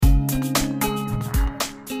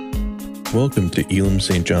Welcome to Elam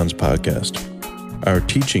St. John's podcast. Our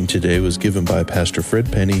teaching today was given by Pastor Fred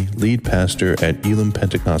Penny, lead pastor at Elam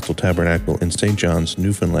Pentecostal Tabernacle in St. John's,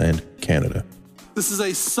 Newfoundland, Canada. This is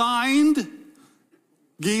a signed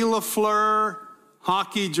Guy Lafleur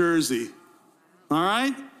hockey jersey, all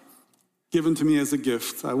right? Given to me as a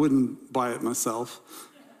gift. I wouldn't buy it myself.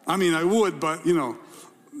 I mean, I would, but you know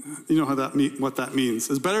how what that means.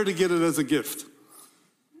 It's better to get it as a gift.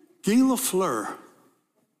 Guy Lafleur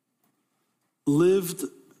lived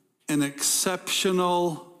an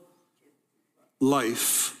exceptional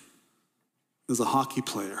life as a hockey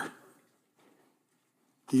player.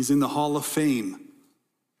 He's in the Hall of Fame.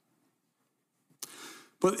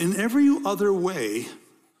 But in every other way,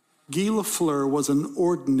 Guy Lafleur was an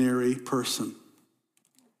ordinary person.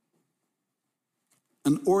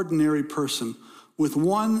 An ordinary person with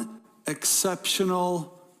one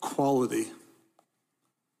exceptional quality.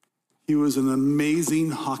 He was an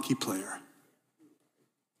amazing hockey player.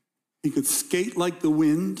 He could skate like the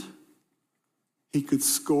wind, he could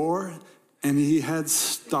score, and he had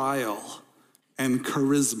style and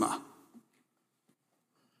charisma.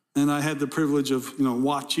 And I had the privilege of,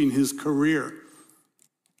 watching his career.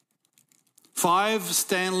 5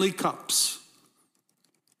 Stanley Cups,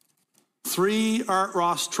 3 Art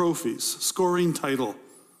Ross trophies, scoring title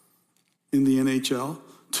in the NHL,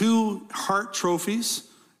 2 Hart trophies,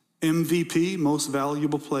 MVP, most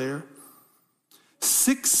valuable player,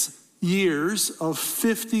 6 years of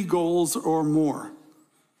 50 goals or more.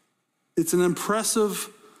 It's an impressive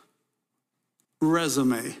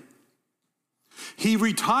resume. He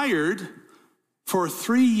retired for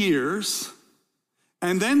 3 years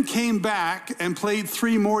and then came back and played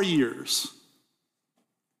 3 more years.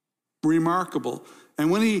 Remarkable. And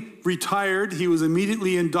when he retired, he was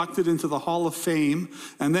immediately inducted into the Hall of Fame,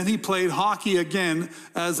 and then he played hockey again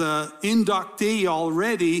as an inductee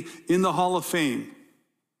already in the Hall of Fame.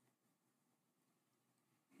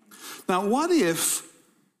 Now, what if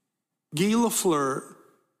Guy Lafleur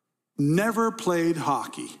never played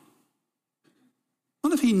hockey?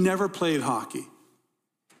 What if he never played hockey?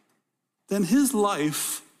 Then his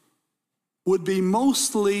life would be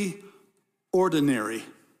mostly ordinary.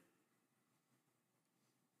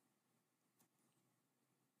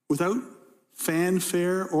 Without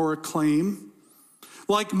fanfare or acclaim.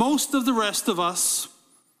 Like most of the rest of us,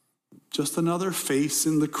 just another face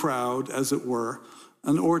in the crowd, as it were.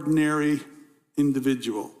 An ordinary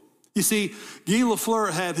individual. You see, Guy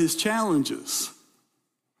Lafleur had his challenges.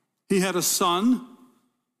 He had a son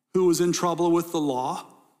who was in trouble with the law.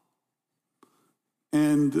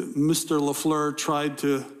 And Mr. Lafleur tried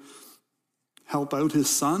to help out his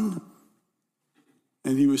son.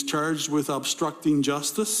 And he was charged with obstructing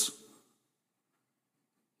justice.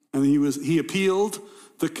 And he appealed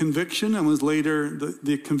the conviction and was later,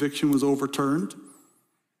 the conviction was overturned.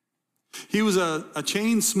 He was a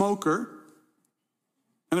chain smoker,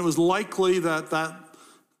 and it was likely that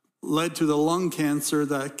led to the lung cancer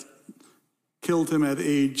that killed him at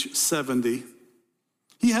age 70.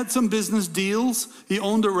 He had some business deals. He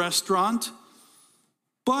owned a restaurant.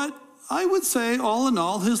 But I would say, all in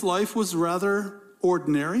all, his life was rather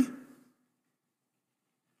ordinary.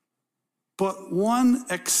 But one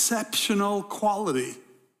exceptional quality: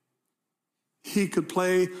 he could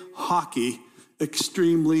play hockey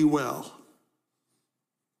extremely well.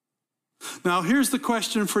 Now, here's the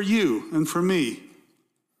question for you and for me.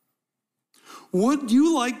 Would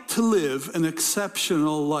you like to live an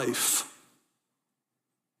exceptional life?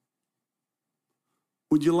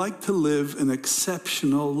 Would you like to live an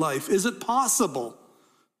exceptional life? Is it possible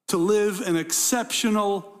to live an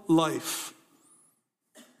exceptional life?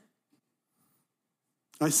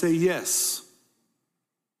 I say yes.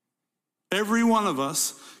 Every one of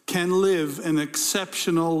us can live an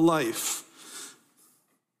exceptional life,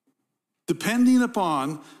 depending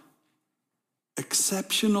upon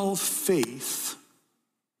exceptional faith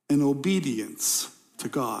and obedience to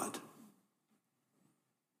God.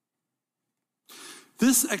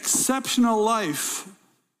 This exceptional life,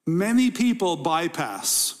 many people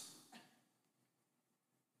bypass.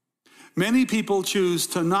 Many people choose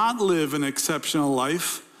to not live an exceptional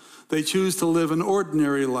life. They choose to live an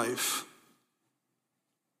ordinary life.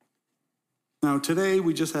 Now, today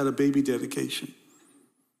we just had a baby dedication.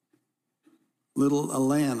 Little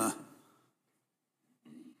Alana.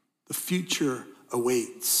 The future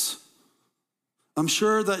awaits. I'm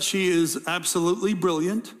sure that she is absolutely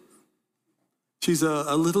brilliant. She's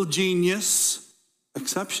a little genius.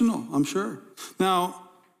 Exceptional, I'm sure.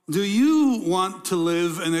 Now, do you want to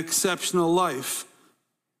live an exceptional life?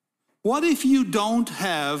 What if you don't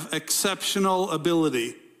have exceptional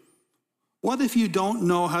ability? What if you don't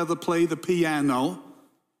know how to play the piano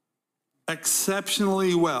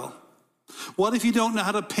exceptionally well? What if you don't know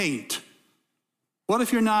how to paint? What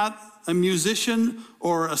if you're not a musician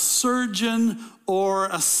or a surgeon or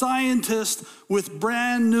a scientist with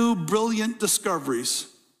brand new brilliant discoveries?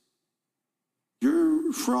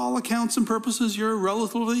 You're, for all accounts and purposes, you're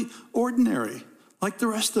relatively ordinary, like the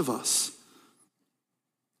rest of us.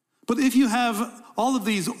 But if you have all of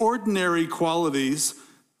these ordinary qualities,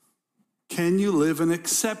 can you live an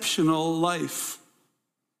exceptional life?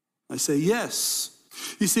 I say yes.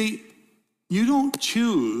 You see, you don't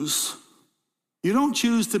choose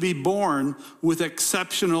to be born with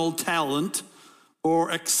exceptional talent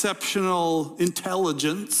or exceptional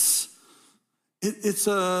intelligence. It's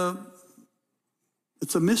a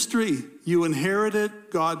mystery. You inherit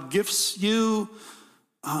it. God gifts you,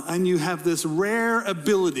 and you have this rare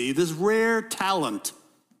ability, this rare talent,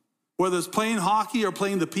 whether it's playing hockey or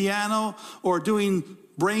playing the piano or doing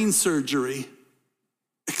brain surgery.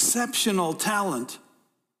 Exceptional talent.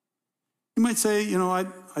 You might say,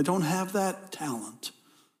 I don't have that talent.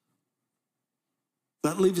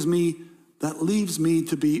 That leaves me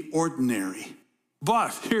to be ordinary.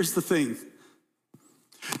 But here's the thing.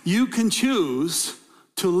 You can choose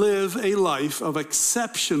to live a life of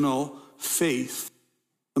exceptional faith.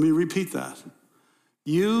 Let me repeat that.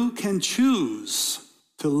 You can choose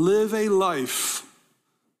to live a life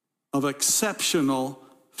of exceptional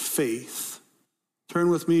faith. Turn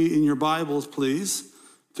with me in your Bibles, please,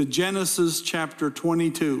 to Genesis chapter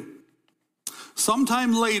 22.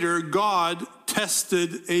 Sometime later, God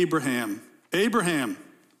tested Abraham. Abraham,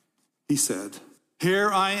 he said. Here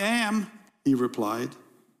I am, he replied.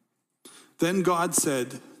 Then God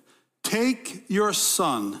said, take your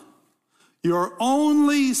son, your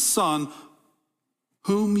only son,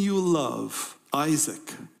 whom you love,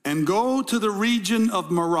 Isaac, and go to the region of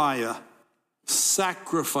Moriah.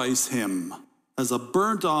 Sacrifice him as a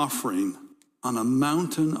burnt offering on a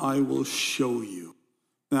mountain I will show you.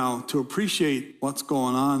 Now, to appreciate what's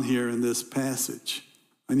going on here in this passage,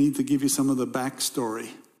 I need to give you some of the backstory.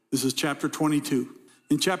 This is chapter 22.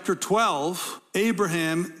 In chapter 12,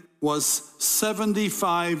 Abraham was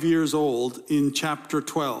 75 years old in chapter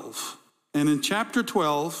 12. And in chapter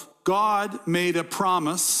 12, God made a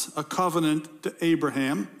promise, a covenant to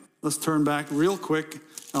Abraham. Let's turn back real quick.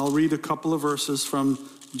 I'll read a couple of verses from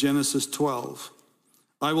Genesis 12.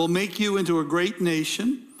 I will make you into a great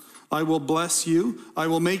nation. I will bless you. I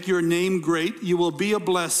will make your name great. You will be a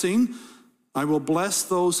blessing. I will bless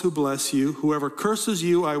those who bless you. Whoever curses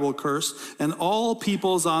you, I will curse. And all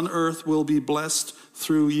peoples on earth will be blessed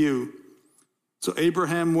through you. So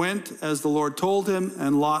Abraham went as the Lord told him,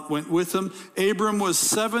 and Lot went with him. Abram was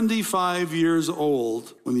 75 years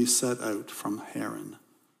old when he set out from Haran.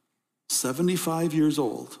 75 years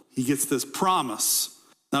old. He gets this promise.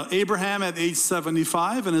 Now, Abraham at age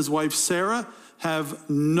 75 and his wife Sarah have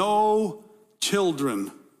no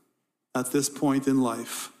children at this point in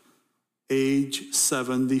life. Age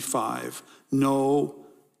 75. No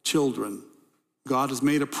children. God has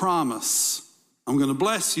made a promise. I'm going to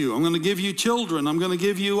bless you. I'm going to give you children. I'm going to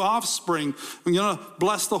give you offspring. I'm going to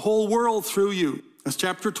bless the whole world through you. That's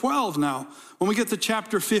chapter 12 now. When we get to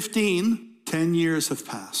chapter 15, 10 years have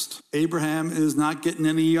passed. Abraham is not getting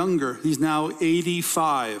any younger. He's now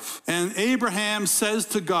 85. And Abraham says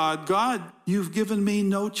to God, God, you've given me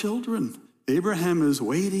no children. Abraham is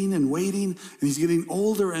waiting and waiting, and he's getting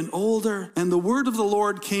older and older. And the word of the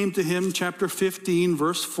Lord came to him, chapter 15,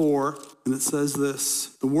 verse 4, and it says this.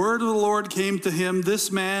 The word of the Lord came to him,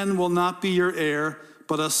 this man will not be your heir,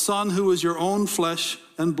 but a son who is your own flesh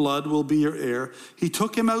and blood will be your heir. He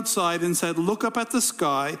took him outside and said, look up at the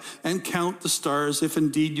sky and count the stars, if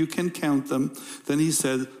indeed you can count them. Then he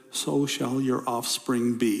said, so shall your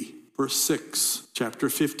offspring be. Verse 6, chapter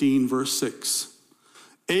 15, verse 6.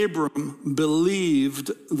 Abram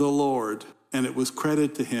believed the Lord, and it was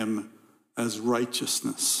credited to him as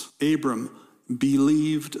righteousness. Abram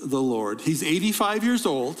believed the Lord. He's 85 years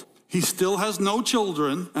old. He still has no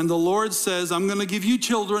children, and the Lord says, I'm going to give you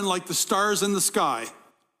children like the stars in the sky.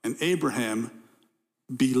 And Abraham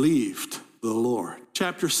believed the Lord.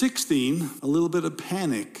 Chapter 16, a little bit of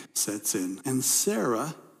panic sets in. And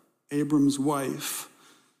Sarah, Abram's wife,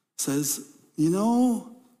 says,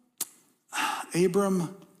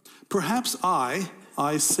 Abram, perhaps I,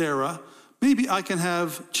 Sarah, maybe I can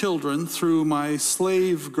have children through my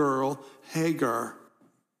slave girl, Hagar.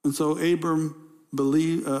 And so Abram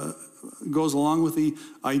goes along with the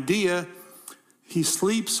idea. He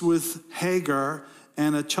sleeps with Hagar,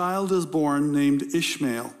 and a child is born named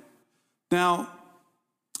Ishmael. Now,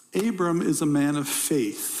 Abram is a man of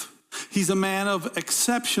faith. He's a man of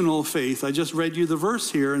exceptional faith. I just read you the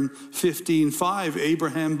verse here in 15:5.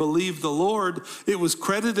 Abraham believed the Lord. It was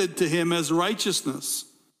credited to him as righteousness.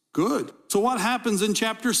 Good. So what happens in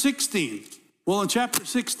chapter 16? Well, in chapter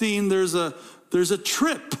 16, there's a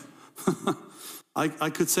trip. I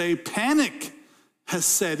could say panic has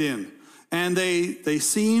set in. And they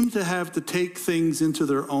seem to have to take things into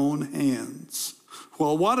their own hands.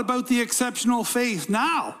 Well, what about the exceptional faith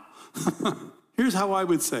now? Here's how I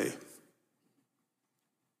would say.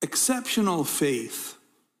 Exceptional faith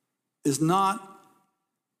is not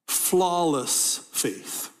flawless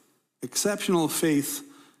faith. Exceptional faith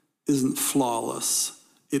isn't flawless.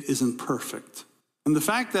 It isn't perfect. And the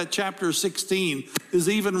fact that chapter 16 is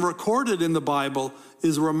even recorded in the Bible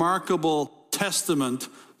is a remarkable testament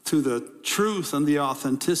to the truth and the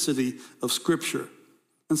authenticity of Scripture.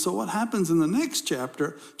 And so what happens in the next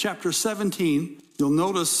chapter, chapter 17, you'll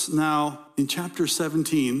notice now in chapter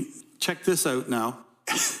 17, check this out now.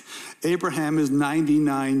 Abraham is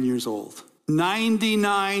 99 years old.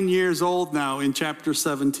 99 years old now in chapter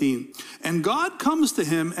 17. And God comes to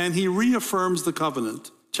him and he reaffirms the covenant.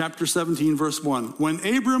 Chapter 17, verse 1. When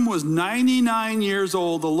Abram was 99 years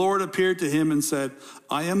old, the Lord appeared to him and said,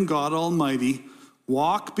 I am God Almighty.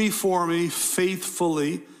 Walk before me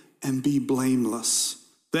faithfully and be blameless.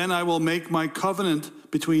 Then I will make my covenant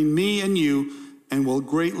between me and you and will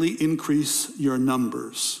greatly increase your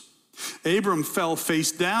numbers. Abram fell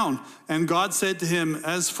face down, and God said to him,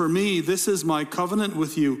 as for me, this is my covenant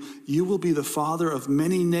with you. You will be the father of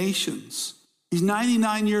many nations. He's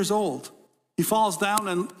 99 years old. He falls down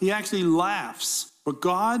and he actually laughs. But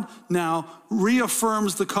God now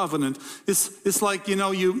reaffirms the covenant. It's like,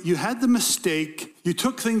 you had the mistake. You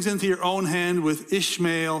took things into your own hand with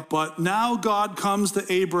Ishmael. But now God comes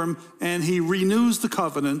to Abram and he renews the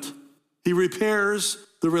covenant. He repairs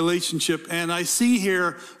the relationship. And I see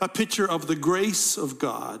here a picture of the grace of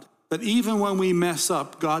God. That even when we mess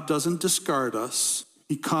up, God doesn't discard us.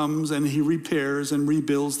 He comes and he repairs and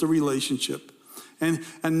rebuilds the relationship. And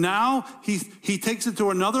now he takes it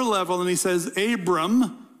to another level and he says,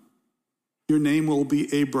 Abram, your name will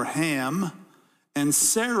be Abraham, and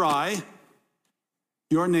Sarai,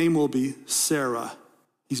 your name will be Sarah.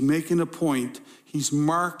 He's making a point. He's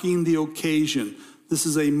marking the occasion. This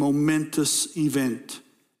is a momentous event.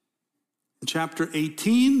 In chapter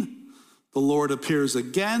 18, the Lord appears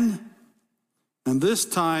again, and this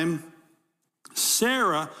time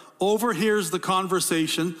Sarah overhears the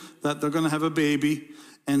conversation that they're going to have a baby,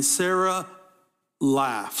 and Sarah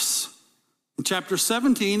laughs. In chapter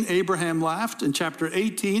 17, Abraham laughed. In chapter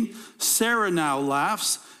 18, Sarah now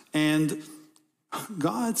laughs, and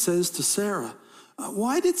God says to Sarah,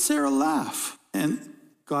 why did Sarah laugh? And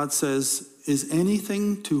God says, is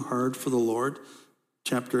anything too hard for the Lord?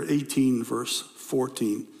 Chapter 18, verse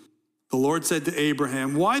 14. The Lord said to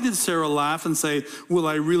Abraham, why did Sarah laugh and say, will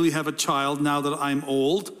I really have a child now that I'm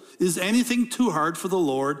old? Is anything too hard for the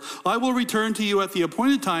Lord? I will return to you at the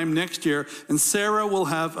appointed time next year, and Sarah will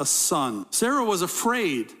have a son. Sarah was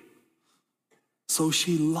afraid, so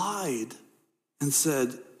she lied and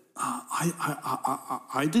said,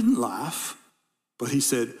 I didn't laugh. But he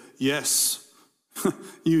said, yes,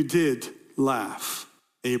 you did laugh.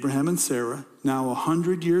 Abraham and Sarah, now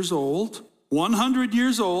 100 years old, 100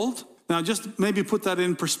 years old. Now just maybe put that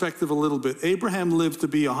in perspective a little bit. Abraham lived to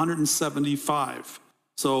be 175.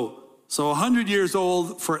 So 100 years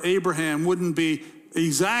old for Abraham wouldn't be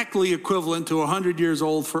exactly equivalent to 100 years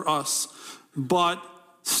old for us. But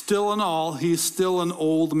still in all, he's still an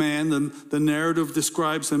old man, and the narrative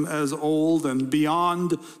describes him as old and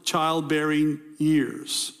beyond childbearing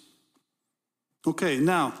years. Okay,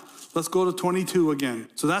 now let's go to 22 again.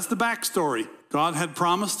 So that's the backstory. God had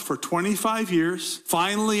promised for 25 years.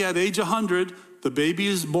 Finally, at age 100, the baby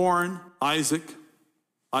is born, Isaac.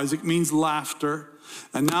 Isaac means laughter.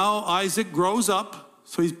 And now Isaac grows up.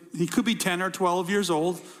 So he could be 10 or 12 years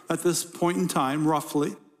old at this point in time,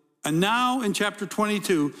 roughly. And now in chapter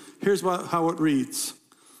 22, here's how it reads.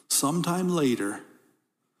 Sometime later,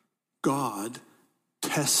 God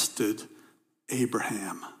tested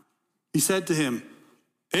Abraham. He said to him,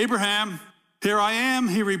 Abraham, here I am,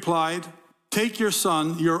 he replied. Take your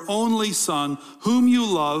son, your only son, whom you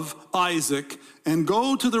love, Isaac, and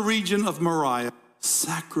go to the region of Moriah.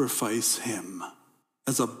 Sacrifice him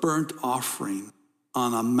as a burnt offering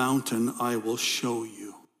on a mountain I will show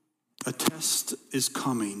you. A test is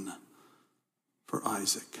coming for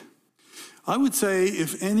Isaac. I would say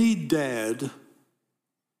if any dad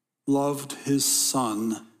loved his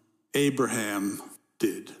son, Abraham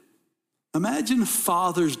did. Imagine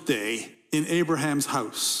Father's Day in Abraham's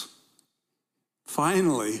house.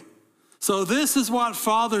 Finally, So this is what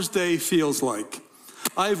Father's Day feels like.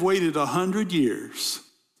 I've waited 100 years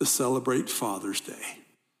to celebrate Father's Day.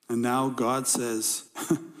 And now God says,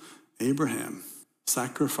 Abraham,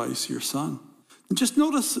 sacrifice your son. And just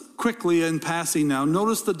notice quickly in passing now,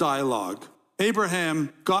 notice the dialogue.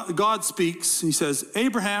 Abraham, God speaks. He says,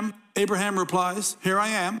 Abraham. Abraham replies, here I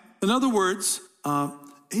am. In other words,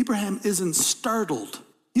 Abraham isn't startled.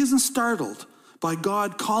 He isn't startled by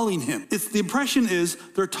God calling him. The impression is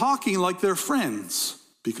they're talking like they're friends,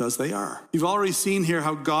 because they are. You've already seen here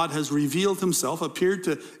how God has revealed himself, appeared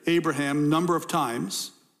to Abraham a number of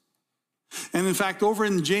times. And in fact, over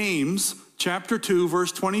in James chapter 2,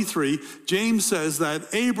 verse 23, James says that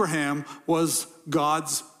Abraham was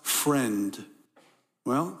God's friend.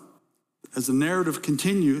 Well, as the narrative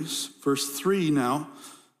continues, verse 3 now,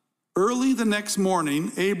 early the next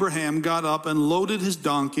morning, Abraham got up and loaded his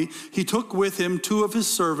donkey. He took with him 2 of his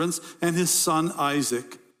servants and his son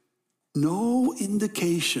Isaac. No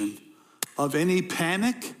indication of any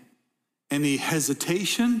panic, any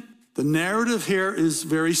hesitation. The narrative here is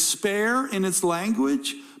very spare in its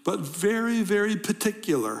language, but very, very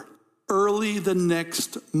particular. Early the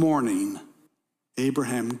next morning,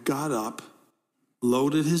 Abraham got up,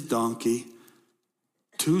 loaded his donkey,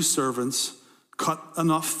 2 servants, cut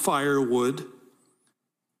enough firewood,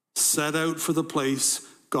 set out for the place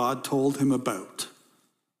God told him about.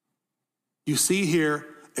 You see here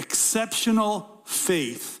exceptional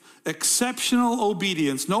faith, exceptional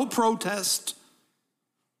obedience, no protest,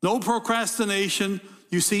 no procrastination.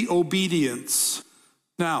 You see obedience.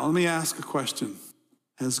 Now, let me ask a question.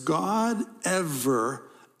 Has God ever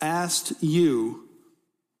asked you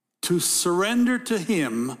to surrender to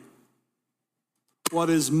him what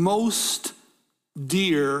is most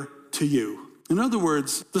dear to you? In other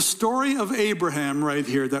words, the story of Abraham right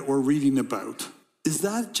here that we're reading about, is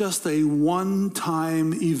that just a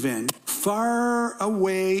one-time event far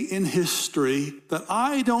away in history that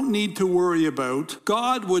I don't need to worry about?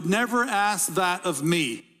 God would never ask that of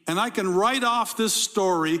me. And I can write off this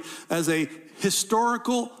story as a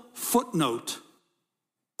historical footnote.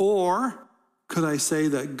 Or could I say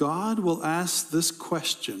that God will ask this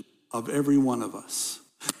question of every one of us?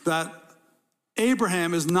 That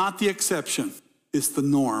Abraham is not the exception, it's the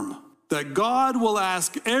norm. That God will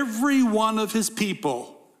ask every one of his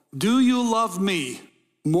people, do you love me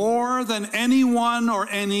more than anyone or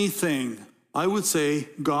anything? I would say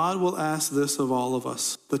God will ask this of all of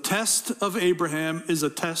us. The test of Abraham is a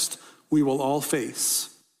test we will all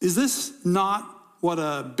face. Is this not what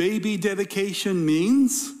a baby dedication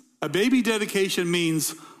means? A baby dedication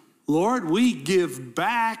means, Lord, we give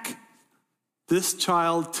back this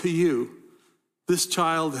child to you. This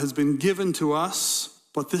child has been given to us,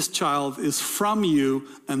 but this child is from you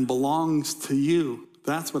and belongs to you.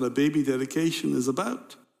 That's what a baby dedication is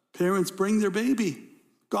about. Parents bring their baby,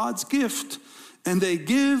 God's gift, and they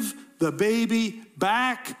give the baby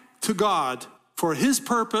back to God for his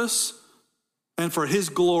purpose and for his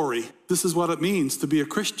glory. This is what it means to be a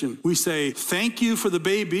Christian. We say, thank you for the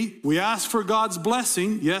baby. We ask for God's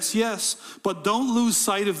blessing. Yes, yes. But don't lose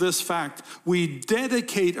sight of this fact. We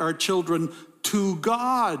dedicate our children to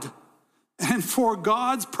God and for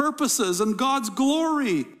God's purposes and God's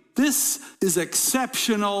glory. This is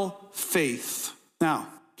exceptional faith. Now,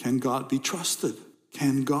 can God be trusted?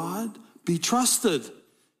 Can God be trusted?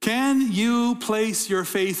 Can you place your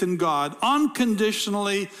faith in God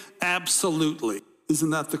unconditionally, absolutely?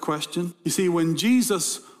 Isn't that the question? You see, when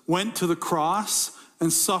Jesus went to the cross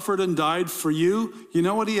and suffered and died for you, you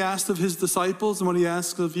know what he asked of his disciples and what he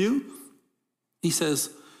asked of you? He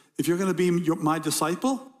says, if you're going to be my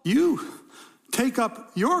disciple, you take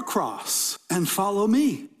up your cross and follow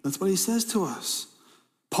me. That's what he says to us.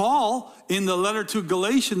 Paul, in the letter to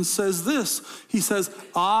Galatians, says this. He says,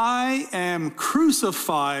 I am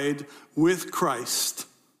crucified with Christ.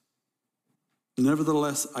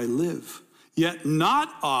 Nevertheless, I live. Yet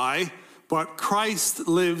not I, but Christ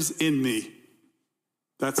lives in me.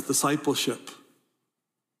 That's discipleship.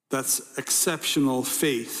 That's exceptional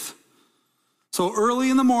faith. So early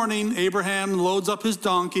in the morning, Abraham loads up his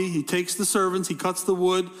donkey. He takes the servants, he cuts the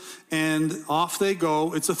wood, and off they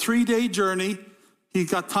go. It's a 3-day journey. He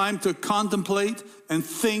got time to contemplate and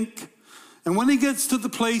think. And when he gets to the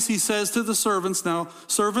place, he says to the servants, now,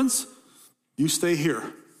 servants, you stay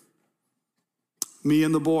here. Me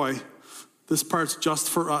and the boy, this part's just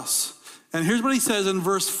for us. And here's what he says in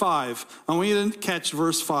verse 5. I want you to catch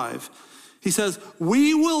verse 5. He says,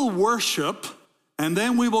 we will worship and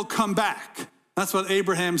then we will come back. That's what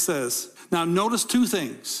Abraham says. Now notice 2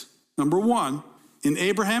 things. Number 1, in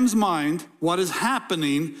Abraham's mind, what is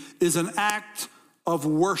happening is an act of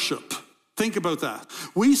worship. Think about that.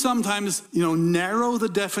 We sometimes, narrow the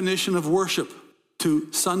definition of worship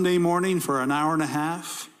to Sunday morning for an hour and a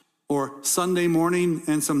half, or Sunday morning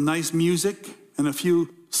and some nice music and a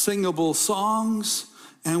few singable songs,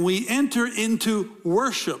 and we enter into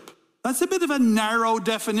worship. That's a bit of a narrow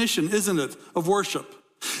definition, isn't it, of worship?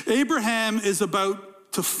 Abraham is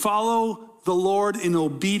about to follow the Lord in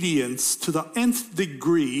obedience to the nth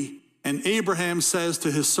degree, and Abraham says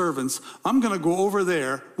to his servants, I'm going to go over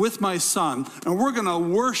there with my son, and we're going to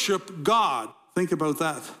worship God. Think about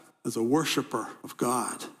that as a worshiper of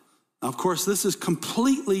God. Now, of course, this is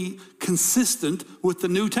completely consistent with the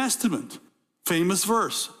New Testament. Famous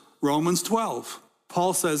verse, Romans 12.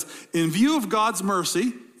 Paul says, in view of God's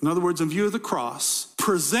mercy, in other words, in view of the cross,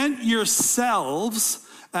 present yourselves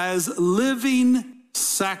as living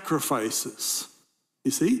sacrifices. You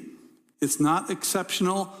see, it's not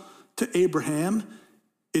exceptional to Abraham.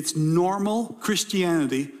 It's normal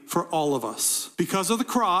Christianity for all of us. Because of the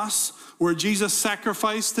cross, where Jesus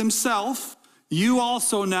sacrificed himself, you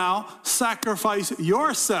also now sacrifice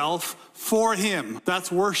yourself for him.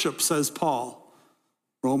 That's worship, says Paul.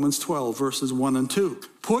 Romans 12, verses 1 and 2.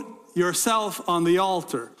 Put yourself on the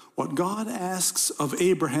altar. What God asks of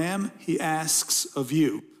Abraham, he asks of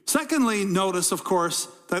you. Secondly, notice, of course,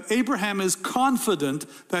 that Abraham is confident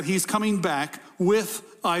that he's coming back with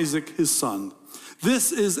Isaac, his son.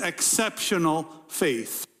 This is exceptional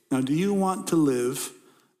faith. Now, do you want to live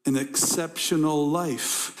an exceptional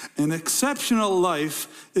life? An exceptional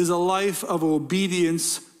life is a life of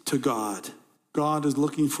obedience to God. God is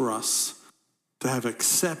looking for us to have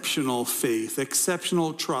exceptional faith,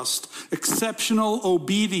 exceptional trust, exceptional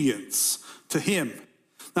obedience to him.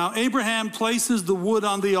 Now, Abraham places the wood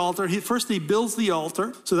on the altar. First he builds the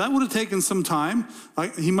altar, so that would have taken some time.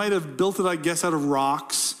 He might have built it, I guess, out of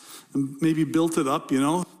rocks, and maybe built it up,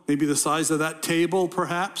 maybe the size of that table,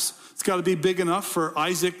 perhaps. It's got to be big enough for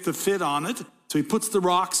Isaac to fit on it. So he puts the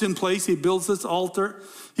rocks in place. He builds this altar.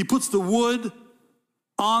 He puts the wood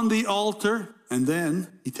on the altar. And then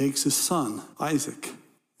he takes his son, Isaac,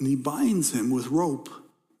 and he binds him with rope.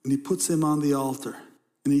 And he puts him on the altar.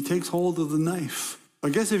 And he takes hold of the knife. I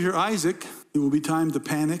guess if you're Isaac, it will be time to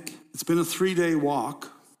panic. It's been a 3-day walk.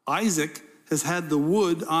 Isaac has had the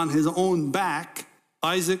wood on his own back.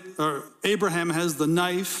 Abraham has the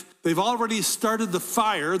knife. They've already started the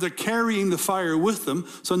fire. They're carrying the fire with them.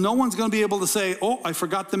 So no one's going to be able to say, oh, I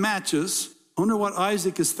forgot the matches. I wonder what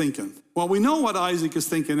Isaac is thinking. Well, we know what Isaac is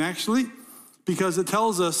thinking, actually, because it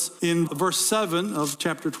tells us in verse 7 of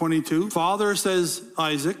chapter 22, Father, says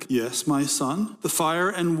Isaac, yes, my son, the fire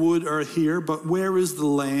and wood are here, but where is the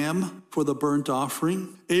lamb for the burnt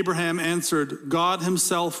offering? Abraham answered, God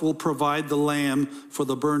himself will provide the lamb for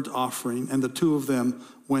the burnt offering. And the two of them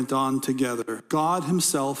went on together. God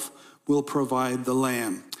himself will provide the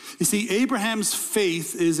lamb. You see, Abraham's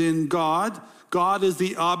faith is in God. God is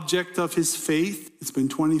the object of his faith. It's been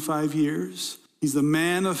 25 years. He's the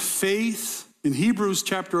man of faith. In Hebrews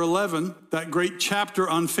chapter 11, that great chapter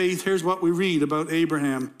on faith, here's what we read about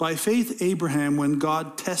Abraham. By faith, Abraham, when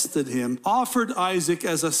God tested him, offered Isaac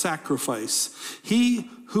as a sacrifice. He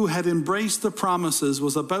who had embraced the promises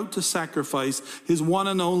was about to sacrifice his one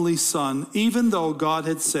and only son, even though God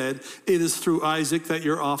had said, it is through Isaac that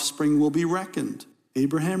your offspring will be reckoned.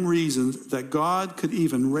 Abraham reasoned that God could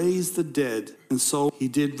even raise the dead, and so he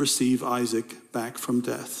did receive Isaac back from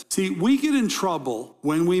death. See, we get in trouble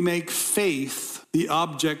when we make faith the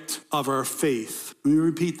object of our faith. Let me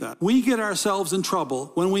repeat that. We get ourselves in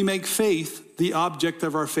trouble when we make faith the object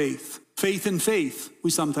of our faith. Faith in faith,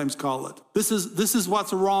 we sometimes call it. This is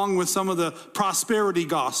what's wrong with some of the prosperity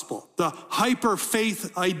gospel, the hyper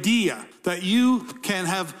faith idea that you can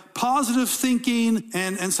have positive thinking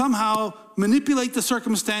and somehow manipulate the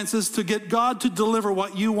circumstances to get God to deliver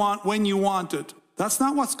what you want when you want it. That's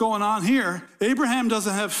not what's going on here. Abraham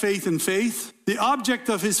doesn't have faith in faith. The object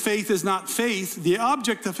of his faith is not faith. The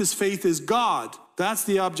object of his faith is God. That's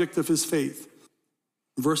the object of his faith.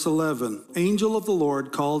 Verse 11, angel of the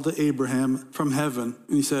Lord called to Abraham from heaven,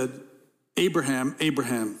 and he said, Abraham,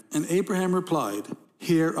 Abraham. And Abraham replied,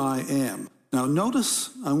 here I am. Now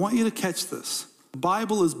notice, I want you to catch this. The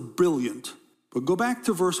Bible is brilliant, but go back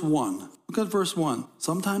to verse 1. Look at verse 1.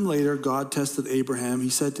 Sometime later, God tested Abraham. He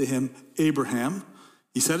said to him, Abraham.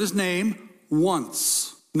 He said his name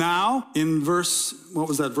once. Now, in verse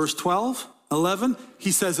 12, 11,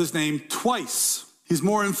 he says his name twice. He's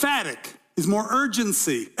more emphatic. There's more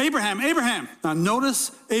urgency. Abraham, Abraham. Now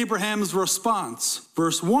notice Abraham's response.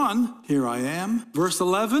 Verse 1, here I am. Verse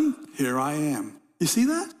 11, here I am. You see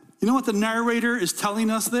that? You know what the narrator is telling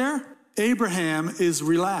us there? Abraham is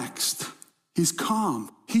relaxed. He's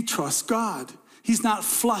calm. He trusts God. He's not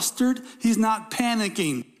flustered. He's not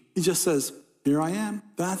panicking. He just says, here I am.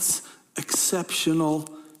 That's exceptional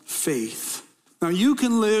faith. Now, you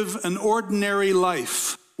can live an ordinary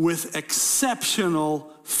life with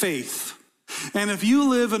exceptional faith. And if you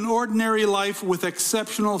live an ordinary life with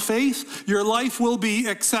exceptional faith, your life will be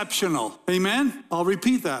exceptional. Amen? I'll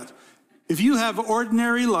repeat that. If you have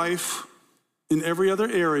ordinary life in every other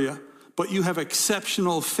area, but you have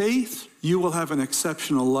exceptional faith, you will have an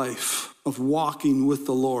exceptional life of walking with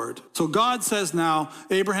the Lord. So God says now,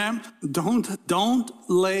 Abraham, don't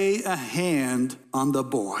lay a hand on the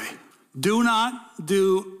boy. Do not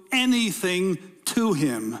do anything to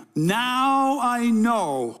him. Now I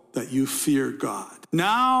know that you fear God.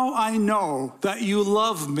 Now I know that you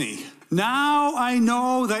love me. Now I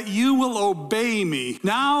know that you will obey me.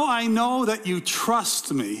 Now I know that you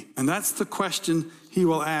trust me. And that's the question he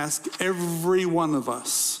will ask every one of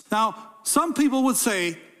us. Now, some people would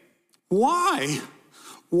say, why?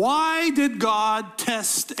 Why did God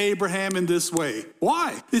test Abraham in this way?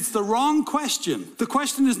 Why? It's the wrong question. The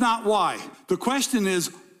question is not why. The question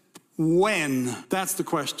is when. That's the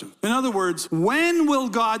question. In other words, when will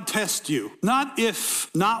God test you? Not if,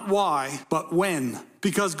 not why, but when.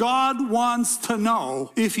 Because God wants to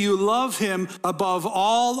know if you love him above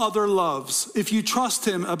all other loves, if you trust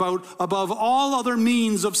him above all other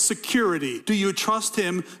means of security. Do you trust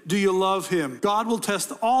him? Do you love him? God will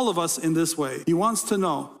test all of us in this way. He wants to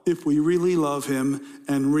know if we really love him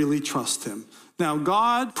and really trust him. Now,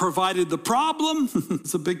 God provided the problem.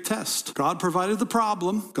 It's a big test. God provided the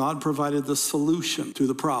problem. God provided the solution to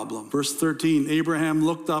the problem. Verse 13, Abraham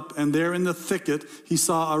looked up, and there in the thicket, he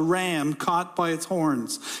saw a ram caught by its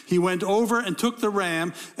horns. He went over and took the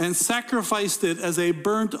ram and sacrificed it as a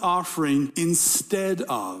burnt offering instead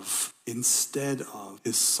of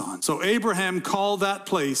his son. So Abraham called that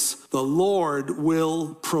place, the Lord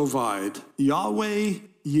will provide. Yahweh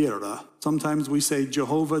Yireh. Sometimes we say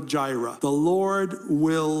Jehovah Jireh. The Lord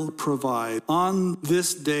will provide. On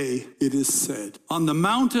this day, it is said, on the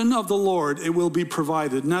mountain of the Lord, it will be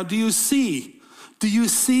provided. Now, do you see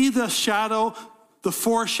the shadow, the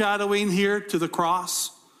foreshadowing here to the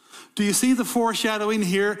cross? Do you see the foreshadowing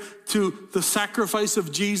here to the sacrifice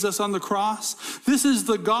of Jesus on the cross? This is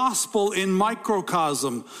the gospel in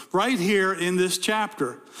microcosm right here in this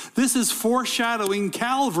chapter. This is foreshadowing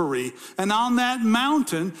Calvary. And on that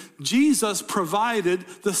mountain, Jesus provided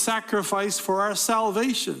the sacrifice for our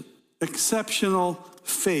salvation. Exceptional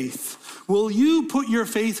faith. Will you put your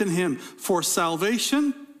faith in him for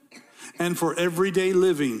salvation and for everyday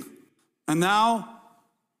living? And now,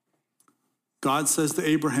 God says to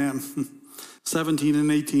Abraham, 17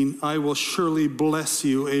 and 18, I will surely bless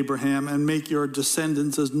you, Abraham, and make your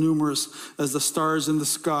descendants as numerous as the stars in the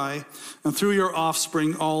sky. And through your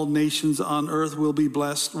offspring, all nations on earth will be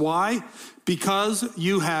blessed. Why? Because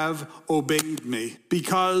you have obeyed me.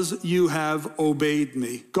 Because you have obeyed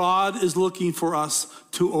me. God is looking for us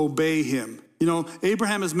to obey him. You know,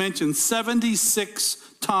 Abraham is mentioned 76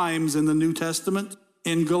 times in the New Testament.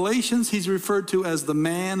 In Galatians, he's referred to as the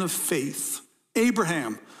man of faith.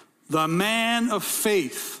 Abraham, the man of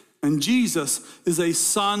faith. And Jesus is a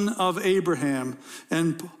son of Abraham.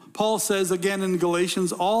 And Paul says again in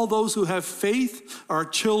Galatians, all those who have faith are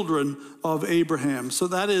children of Abraham. So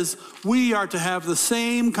that is, we are to have the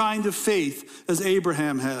same kind of faith as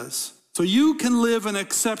Abraham has. So you can live an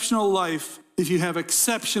exceptional life if you have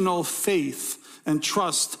exceptional faith and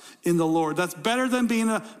trust in the Lord. That's better than being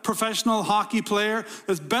a professional hockey player.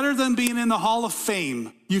 That's better than being in the Hall of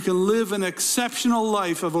Fame. You can live an exceptional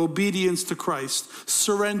life of obedience to Christ.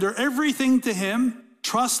 Surrender everything to him.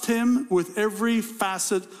 Trust him with every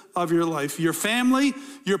facet of your life. Your family,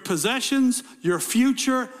 your possessions, your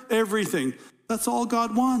future, everything. That's all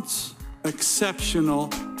God wants. Exceptional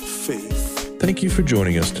faith. Thank you for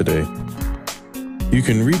joining us today. You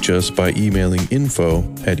can reach us by emailing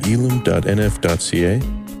info@elim.nf.ca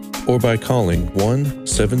or by calling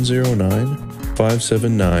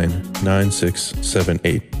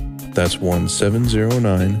 1-709-579-9678. That's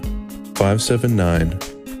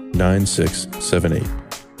 1-709-579-9678.